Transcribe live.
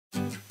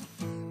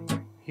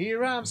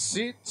Here I'm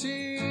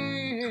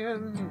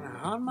sitting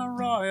on my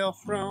royal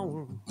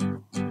throne.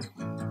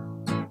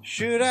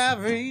 Should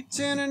have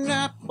eaten an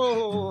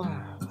apple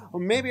or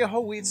maybe a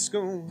whole wheat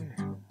scone.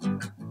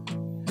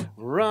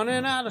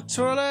 Running out of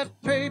toilet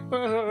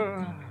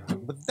paper,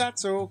 but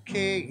that's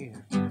okay.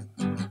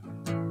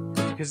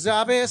 'Cause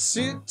I'll be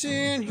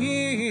sitting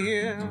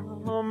here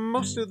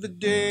most of the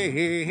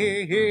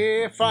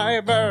day.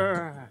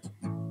 Fiber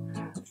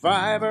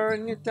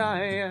in your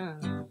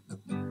diet.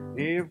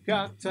 You've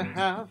got to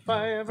have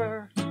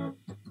fiber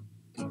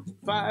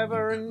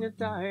in your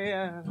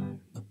diet.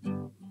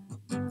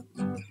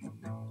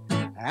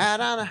 Out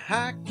on a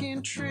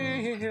hiking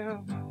trip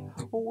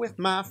with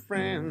my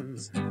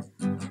friends.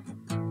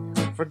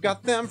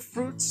 Forgot them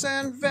fruits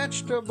and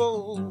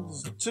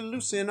vegetables to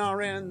loosen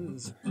our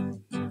ends.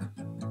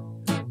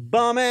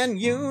 Bum and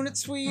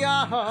units we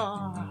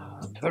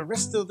are the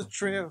rest of the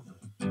trip.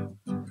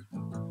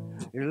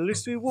 At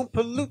least we won't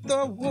pollute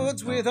the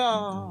woods with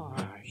our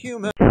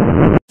human.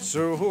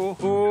 So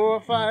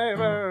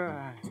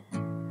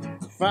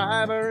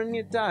fiber in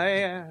your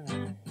diet.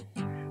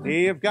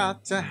 You've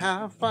got to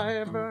have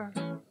fiber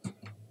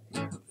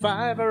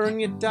in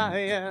your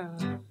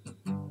diet.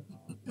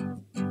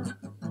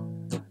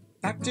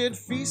 Acted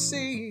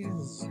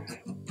feces,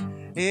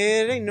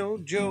 it ain't no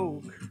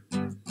joke.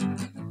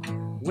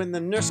 When the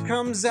nurse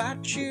comes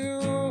at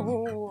you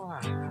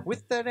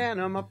with that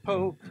enema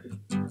poke.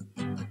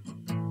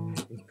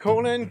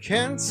 Colon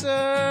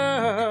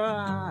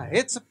cancer,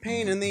 it's a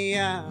pain in the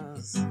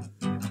ass.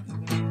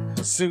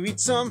 So eat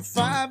some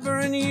fiber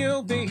and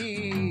you'll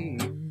be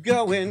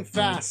going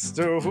fast.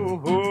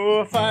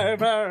 Oh,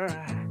 fiber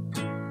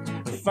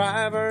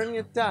in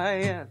your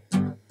diet.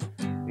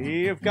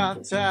 You've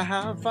got to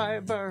have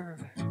fiber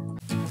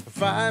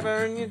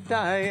in your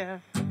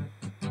diet.